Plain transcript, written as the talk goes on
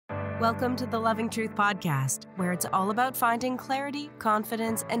Welcome to the Loving Truth Podcast, where it's all about finding clarity,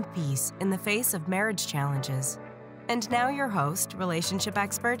 confidence, and peace in the face of marriage challenges. And now your host, relationship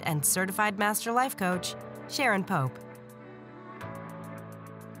expert, and certified master life coach, Sharon Pope.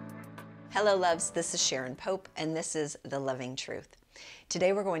 Hello, loves. This is Sharon Pope, and this is The Loving Truth.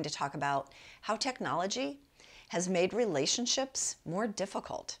 Today we're going to talk about how technology has made relationships more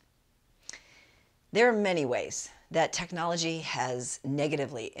difficult. There are many ways that technology has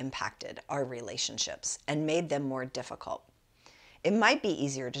negatively impacted our relationships and made them more difficult. It might be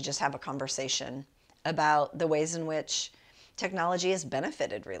easier to just have a conversation about the ways in which technology has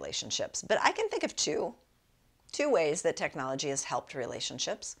benefited relationships, but I can think of two ways that technology has helped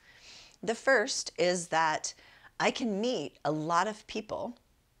relationships. The first is that I can meet a lot of people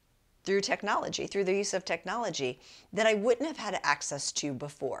through technology, through the use of technology, that I wouldn't have had access to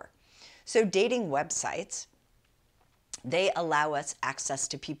before. So dating websites, they allow us access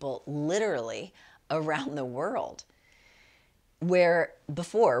to people literally around the world. Where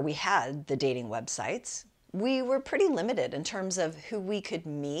before we had the dating websites, we were pretty limited in terms of who we could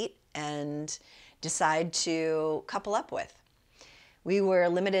meet and decide to couple up with. We were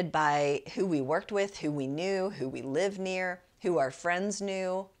limited by who we worked with, who we knew, who we lived near, who our friends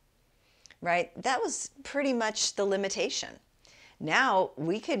knew, right? That was pretty much the limitation. Now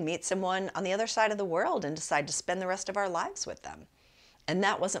we could meet someone on the other side of the world and decide to spend the rest of our lives with them. And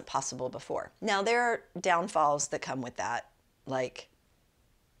that wasn't possible before. Now there are downfalls that come with that, like,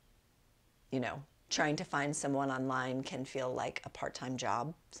 trying to find someone online can feel like a part-time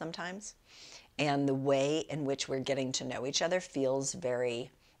job sometimes. And the way in which we're getting to know each other feels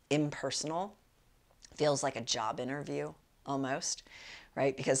very impersonal, feels like a job interview almost,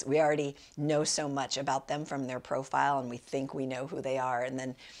 right? Because we already know so much about them from their profile and we think we know who they are. And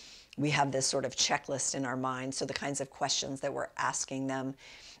then we have this sort of checklist in our mind. So the kinds of questions that we're asking them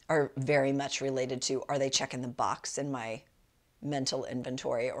are very much related to, are they checking the box in my mental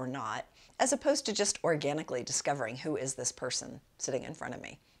inventory or not? As opposed to just organically discovering who is this person sitting in front of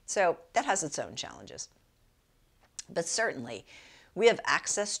me. So that has its own challenges. But certainly we have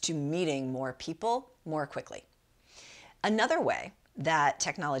access to meeting more people more quickly. Another way that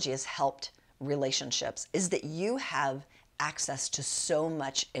technology has helped relationships is that you have access to so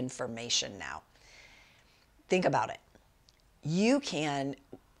much information now. Think about it. You can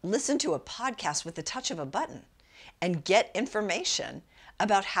listen to a podcast with the touch of a button and get information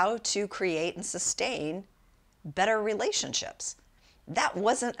about how to create and sustain better relationships. That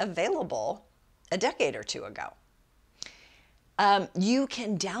wasn't available a decade or two ago. You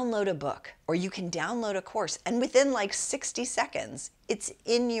can download a book or you can download a course, and within like 60 seconds, it's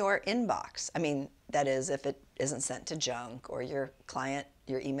in your inbox. I mean, that is if it isn't sent to junk or your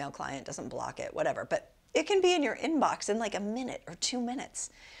email client doesn't block it, whatever. But it can be in your inbox in like a minute or 2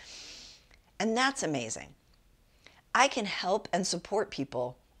 minutes. And that's amazing. I can help and support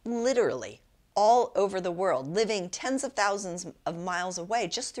people literally all over the world, living tens of thousands of miles away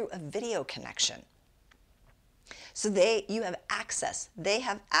just through a video connection. So they have access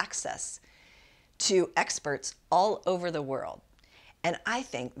to experts all over the world. And I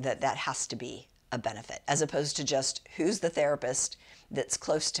think that that has to be a benefit, as opposed to just who's the therapist that's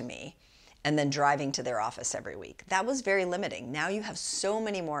close to me and then driving to their office every week. That was very limiting. Now you have so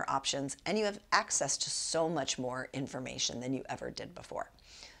many more options and you have access to so much more information than you ever did before.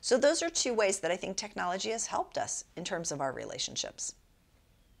 So those are two ways that I think technology has helped us in terms of our relationships.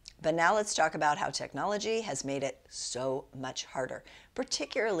 But now let's talk about how technology has made it so much harder,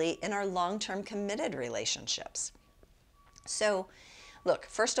 particularly in our long-term committed relationships. So look,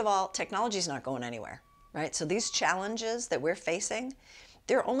 first of all, technology is not going anywhere, right? So these challenges that we're facing,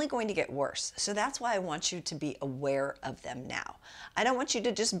 they're only going to get worse. So that's why I want you to be aware of them now. I don't want you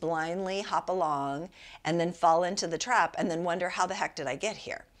to just blindly hop along and then fall into the trap and then wonder, how the heck did I get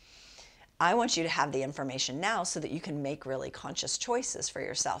here? I want you to have the information now so that you can make really conscious choices for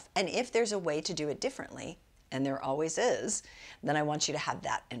yourself. And if there's a way to do it differently, and there always is, then I want you to have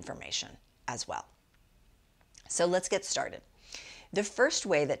that information as well. So let's get started. The first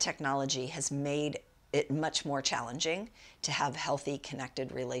way that technology has made it much more challenging to have healthy,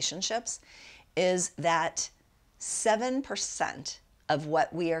 connected relationships is that 7% of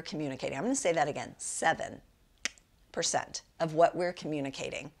what we are communicating, I'm going to say that again, 7% of what we're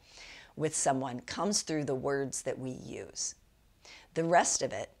communicating with someone comes through the words that we use. The rest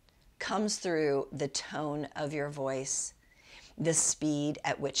of it comes through the tone of your voice, the speed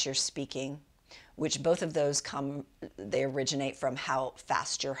at which you're speaking, which both of those they originate from how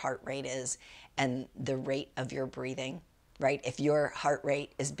fast your heart rate is and the rate of your breathing, right? If your heart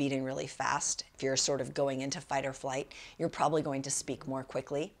rate is beating really fast, if you're sort of going into fight or flight, you're probably going to speak more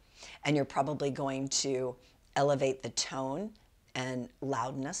quickly. and you're probably going to elevate the tone and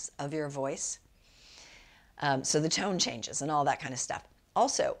loudness of your voice. So the tone changes and all that kind of stuff.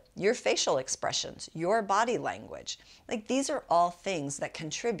 Also, your facial expressions, your body language, like these are all things that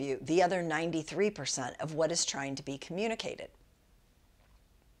contribute the other 93% of what is trying to be communicated.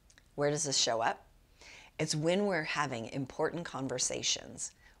 Where does this show up? It's when we're having important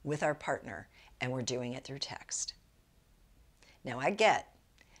conversations with our partner and we're doing it through text. Now, I get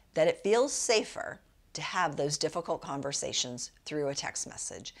that it feels safer to have those difficult conversations through a text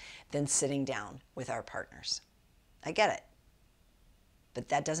message than sitting down with our partners. I get it. But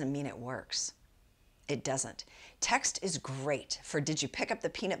that doesn't mean it works. It doesn't. Text is great for, did you pick up the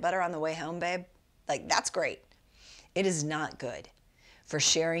peanut butter on the way home, babe? Like, that's great. It is not good for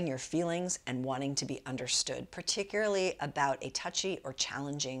sharing your feelings and wanting to be understood, particularly about a touchy or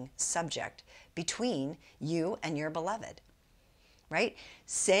challenging subject between you and your beloved, right?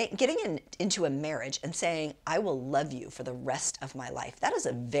 Getting into a marriage and saying, I will love you for the rest of my life, that is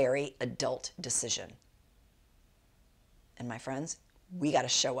a very adult decision. And my friends, we got to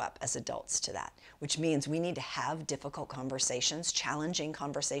show up as adults to that, which means we need to have difficult conversations, challenging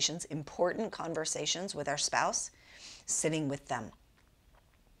conversations, important conversations with our spouse, sitting with them.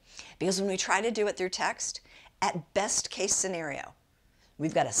 Because when we try to do it through text, at best case scenario,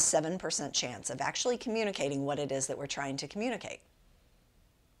 we've got a 7% chance of actually communicating what it is that we're trying to communicate.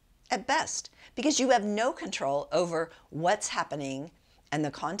 At best, because you have no control over what's happening and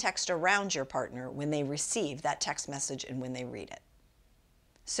the context around your partner when they receive that text message and when they read it.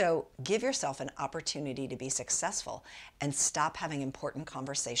 So give yourself an opportunity to be successful and stop having important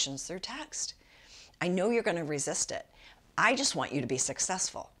conversations through text. I know you're going to resist it. I just want you to be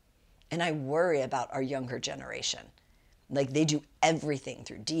successful. And I worry about our younger generation. Like, they do everything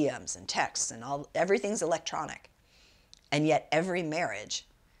through DMs and texts and everything's electronic. And yet every marriage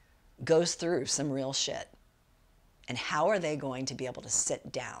goes through some real shit. And how are they going to be able to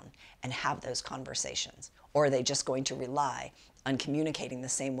sit down and have those conversations? Or are they just going to rely on communicating the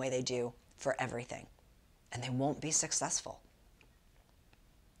same way they do for everything? And they won't be successful.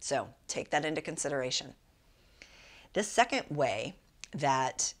 So take that into consideration. The second way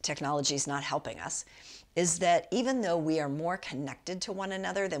that technology is not helping us is that even though we are more connected to one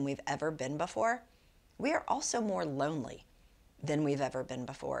another than we've ever been before, we are also more lonely than we've ever been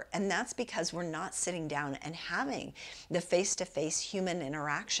before. And that's because we're not sitting down and having the face-to-face human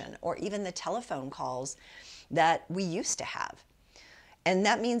interaction or even the telephone calls that we used to have. And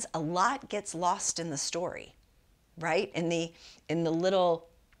that means a lot gets lost in the story, right? In the little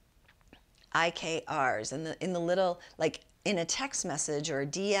IKRs, in the little, like in a text message or a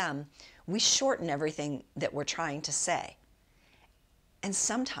DM, we shorten everything that we're trying to say. And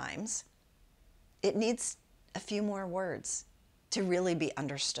sometimes it needs a few more words to really be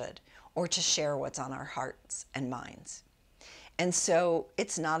understood or to share what's on our hearts and minds. And so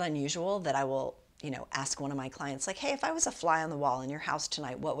it's not unusual that I will, ask one of my clients, like, hey, if I was a fly on the wall in your house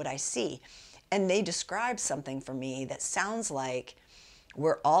tonight, what would I see? And they describe something for me that sounds like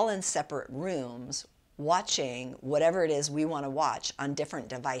we're all in separate rooms watching whatever it is we want to watch on different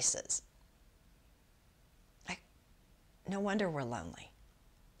devices. Like, no wonder we're lonely.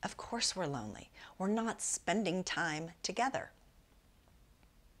 Of course we're lonely. We're not spending time together.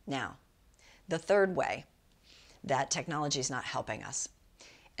 Now, the third way that technology is not helping us,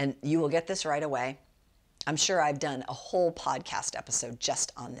 and you will get this right away. I'm sure I've done a whole podcast episode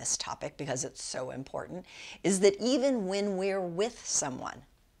just on this topic because it's so important, is that even when we're with someone,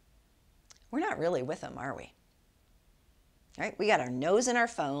 we're not really with them, are we? Right? We got our nose in our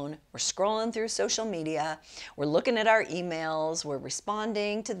phone, we're scrolling through social media, we're looking at our emails, we're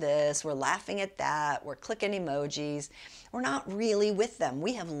responding to this, we're laughing at that, we're clicking emojis. We're not really with them.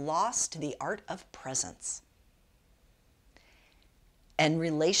 We have lost the art of presence. And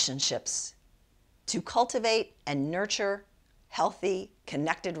relationships, to cultivate and nurture healthy,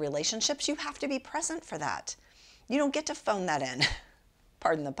 connected relationships, you have to be present for that. You don't get to phone that in,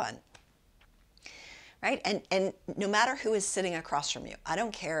 pardon the pun. Right? And no matter who is sitting across from you, I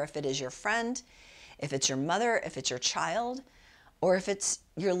don't care if it is your friend, if it's your mother, if it's your child, or if it's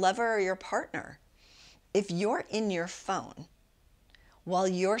your lover or your partner. If you're in your phone while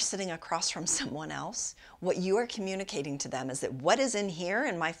you're sitting across from someone else, what you are communicating to them is that what is in here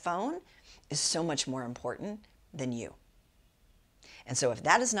in my phone is so much more important than you. And so if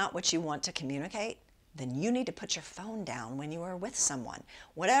that is not what you want to communicate, then you need to put your phone down when you are with someone.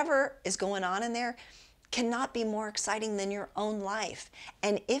 Whatever is going on in there cannot be more exciting than your own life.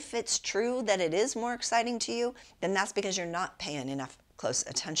 And if it's true that it is more exciting to you, then that's because you're not paying enough close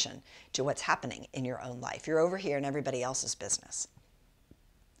attention to what's happening in your own life. You're over here in everybody else's business.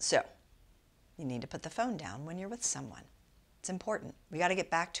 So you need to put the phone down when you're with someone. It's important. We got to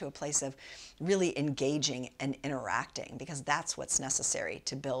get back to a place of really engaging and interacting, because that's what's necessary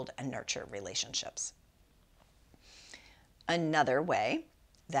to build and nurture relationships. Another way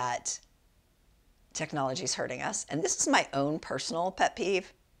that technology is hurting us, and this is my own personal pet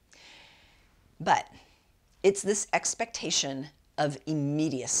peeve, but it's this expectation of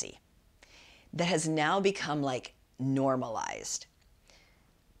immediacy that has now become like normalized.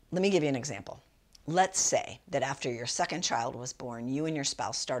 Let me give you an example. Let's say that after your second child was born, you and your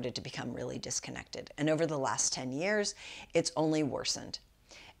spouse started to become really disconnected. And over the last 10 years, it's only worsened.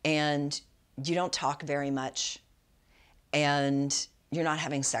 And you don't talk very much, and you're not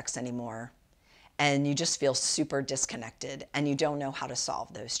having sex anymore, and you just feel super disconnected, and you don't know how to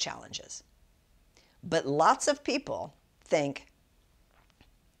solve those challenges. But lots of people think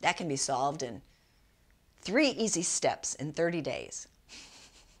that can be solved in 3 easy steps in 30 days.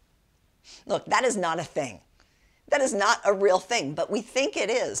 Look, that is not a thing. That is not a real thing, but we think it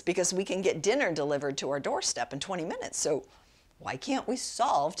is because we can get dinner delivered to our doorstep in 20 minutes. So why can't we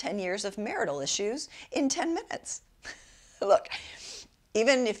solve 10 years of marital issues in 10 minutes? Look,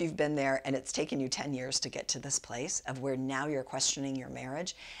 even if you've been there and it's taken you 10 years to get to this place of where now you're questioning your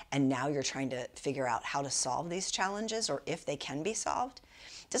marriage and now you're trying to figure out how to solve these challenges or if they can be solved,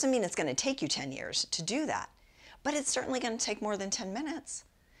 doesn't mean it's going to take you 10 years to do that, but it's certainly going to take more than 10 minutes.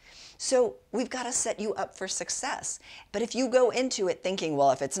 So we've got to set you up for success. But if you go into it thinking,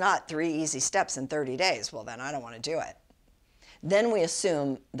 well, if it's not 3 easy steps in 30 days, well, then I don't want to do it. Then we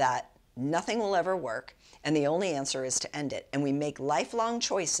assume that nothing will ever work and the only answer is to end it. And we make lifelong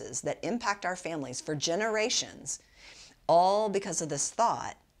choices that impact our families for generations, all because of this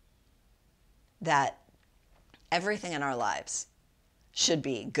thought that everything in our lives should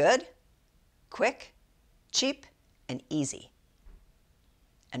be good, quick, cheap, and easy.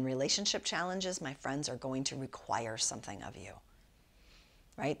 And relationship challenges, my friends, are going to require something of you,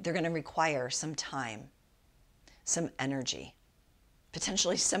 right? They're going to require some time, some energy,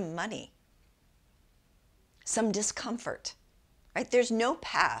 potentially some money, some discomfort, right? There's no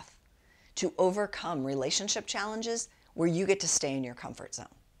path to overcome relationship challenges where you get to stay in your comfort zone.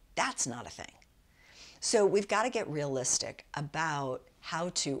 That's not a thing. So we've got to get realistic about how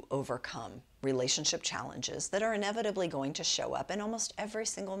to overcome relationship challenges that are inevitably going to show up in almost every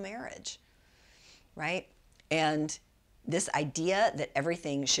single marriage, right? And this idea that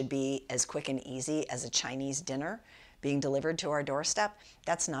everything should be as quick and easy as a Chinese dinner being delivered to our doorstep,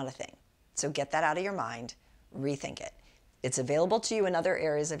 that's not a thing. So get that out of your mind, rethink it. It's available to you in other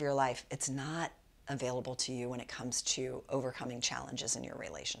areas of your life. It's not available to you when it comes to overcoming challenges in your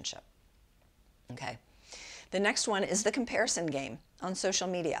relationship, okay? The next one is the comparison game on social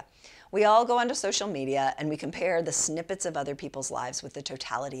media. We all go onto social media and we compare the snippets of other people's lives with the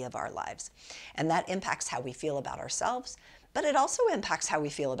totality of our lives. And that impacts how we feel about ourselves, but it also impacts how we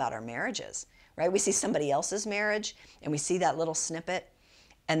feel about our marriages, right? We see somebody else's marriage and we see that little snippet,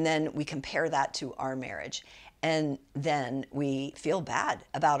 and then we compare that to our marriage. And then we feel bad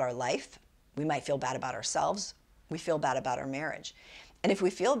about our life. We might feel bad about ourselves. We feel bad about our marriage. And if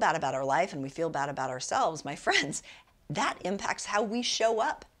we feel bad about our life and we feel bad about ourselves, my friends, that impacts how we show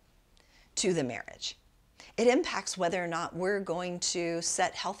up to the marriage. It impacts whether or not we're going to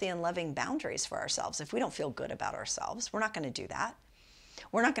set healthy and loving boundaries for ourselves. If we don't feel good about ourselves, we're not going to do that.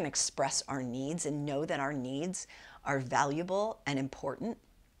 We're not going to express our needs and know that our needs are valuable and important,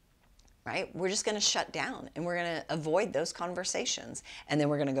 right? We're just going to shut down and we're going to avoid those conversations. And then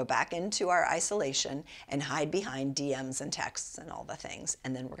we're going to go back into our isolation and hide behind DMs and texts and all the things.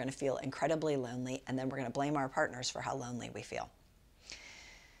 And then we're going to feel incredibly lonely. And then we're going to blame our partners for how lonely we feel.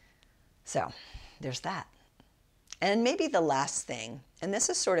 So there's that. And maybe the last thing, and this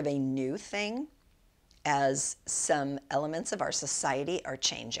is sort of a new thing as some elements of our society are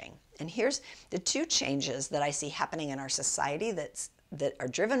changing. And here's the 2 changes that I see happening in our society that are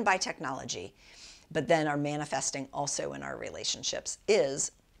driven by technology, but then are manifesting also in our relationships,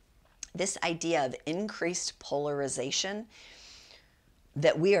 is this idea of increased polarization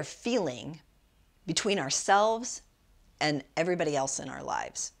that we are feeling between ourselves and everybody else in our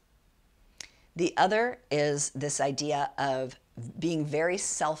lives. The other is this idea of being very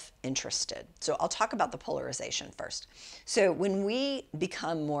self-interested. So I'll talk about the polarization first. So when we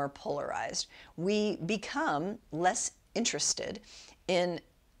become more polarized, we become less interested in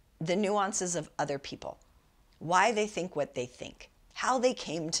the nuances of other people, why they think what they think, how they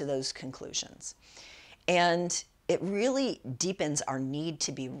came to those conclusions. And it really deepens our need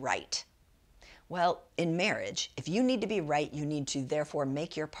to be right. Well, in marriage, if you need to be right, you need to therefore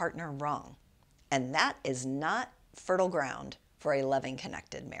make your partner wrong. And that is not fertile ground for a loving,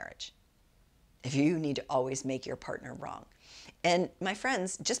 connected marriage. If you need to always make your partner wrong. And my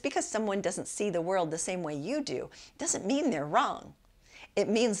friends, just because someone doesn't see the world the same way you do, doesn't mean they're wrong. It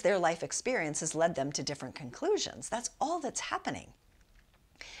means their life experience has led them to different conclusions. That's all that's happening.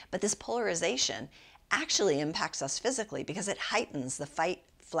 But this polarization actually impacts us physically because it heightens the fight,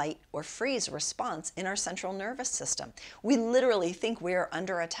 flight, or freeze response in our central nervous system. We literally think we are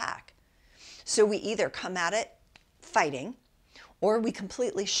under attack. So we either come at it fighting, or we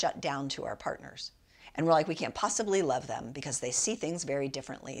completely shut down to our partners. And we're like, we can't possibly love them because they see things very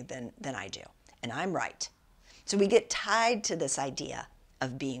differently than I do. And I'm right. So we get tied to this idea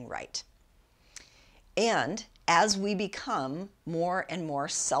of being right. And as we become more and more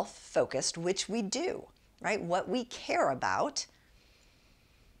self-focused, which we do, right? What we care about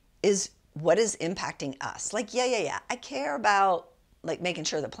is what is impacting us. Like, yeah. I care about like making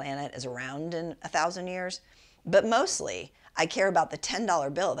sure the planet is around in 1,000 years, but mostly I care about the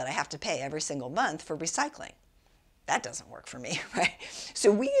 $10 bill that I have to pay every single month for recycling. That doesn't work for me, right?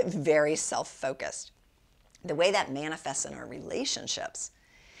 So we get very self-focused. The way that manifests in our relationships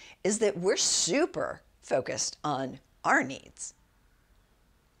is that we're super focused on our needs.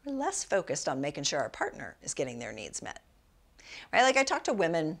 We're less focused on making sure our partner is getting their needs met, right? Like I talk to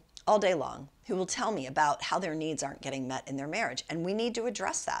women all day long who will tell me about how their needs aren't getting met in their marriage, and we need to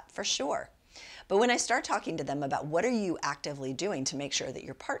address that for sure. But when I start talking to them about what are you actively doing to make sure that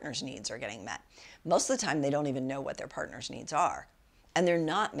your partner's needs are getting met, most of the time they don't even know what their partner's needs are. And they're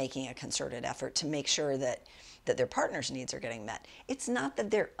not making a concerted effort to make sure that their partner's needs are getting met. It's not that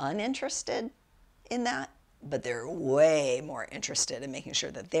they're uninterested in that, but they're way more interested in making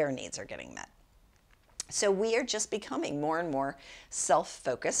sure that their needs are getting met. So we are just becoming more and more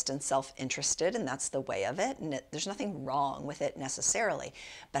self-focused and self-interested, and that's the way of it. And there's nothing wrong with it necessarily.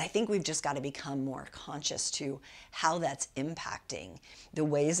 But I think we've just got to become more conscious to how that's impacting the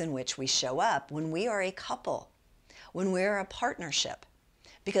ways in which we show up when we are a couple, when we're a partnership.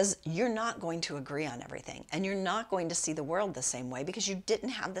 Because you're not going to agree on everything, and you're not going to see the world the same way because you didn't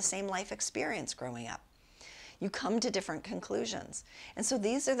have the same life experience growing up. You come to different conclusions. And so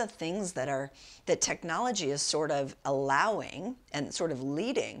these are the things that technology is sort of allowing and sort of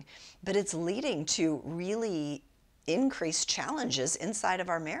leading, but it's leading to really increased challenges inside of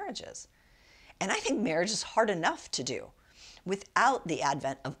our marriages. And I think marriage is hard enough to do without the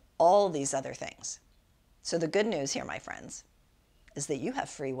advent of all these other things. So the good news here, my friends, is that you have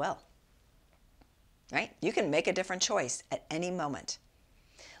free will, right? You can make a different choice at any moment.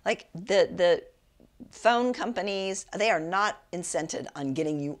 Like the phone companies, they are not incented on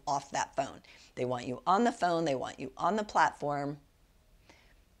getting you off that phone. They want you on the phone, they want you on the platform,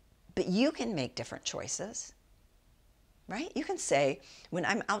 but you can make different choices, right? You can say, when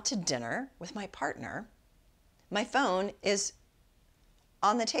I'm out to dinner with my partner, my phone is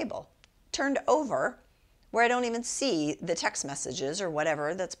on the table, turned over, where I don't even see the text messages or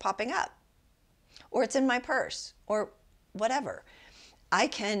whatever that's popping up, or it's in my purse or whatever. I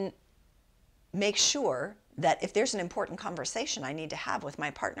can make sure that if there's an important conversation I need to have with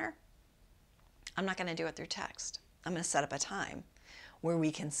my partner, I'm not going to do it through text. I'm going to set up a time where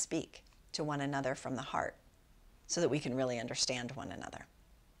we can speak to one another from the heart so that we can really understand one another.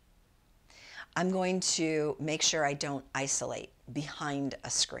 I'm going to make sure I don't isolate behind a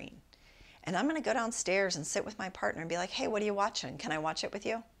screen. And I'm going to go downstairs and sit with my partner and be like, hey, what are you watching? Can I watch it with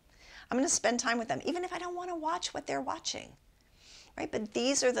you? I'm going to spend time with them, even if I don't want to watch what they're watching. Right? But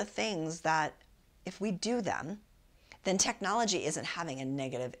these are the things that if we do them, then technology isn't having a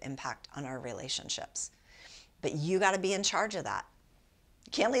negative impact on our relationships. But you got to be in charge of that.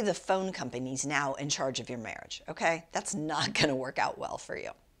 You can't leave the phone companies now in charge of your marriage, okay? That's not going to work out well for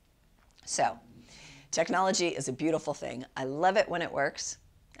you. So, technology is a beautiful thing. I love it when it works.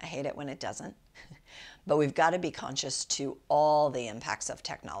 I hate it when it doesn't. But we've got to be conscious to all the impacts of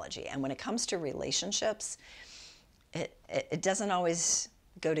technology. And when it comes to relationships, it doesn't always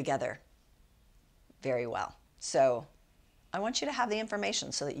go together very well. So I want you to have the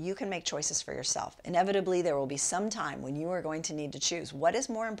information so that you can make choices for yourself. Inevitably, there will be some time when you are going to need to choose. What is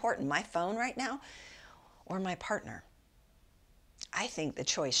more important, my phone right now or my partner? I think the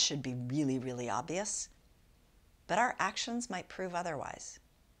choice should be really, really obvious, but our actions might prove otherwise.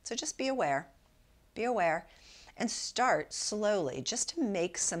 So just be aware, and start slowly just to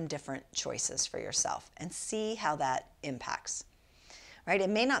make some different choices for yourself and see how that impacts. Right? It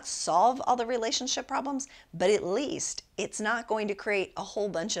may not solve all the relationship problems, but at least it's not going to create a whole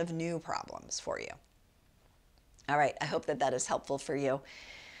bunch of new problems for you. All right, I hope that that is helpful for you.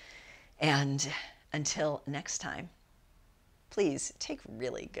 And until next time, please take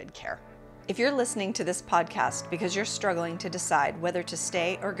really good care. If you're listening to this podcast because you're struggling to decide whether to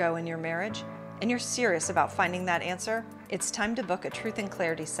stay or go in your marriage, and you're serious about finding that answer, it's time to book a Truth and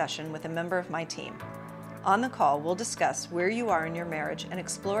Clarity session with a member of my team. On the call, we'll discuss where you are in your marriage and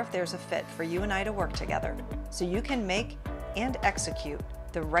explore if there's a fit for you and I to work together so you can make and execute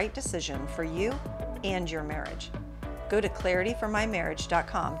the right decision for you and your marriage. Go to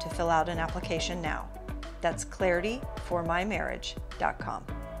clarityformymarriage.com to fill out an application now. That's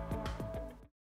clarityformymarriage.com.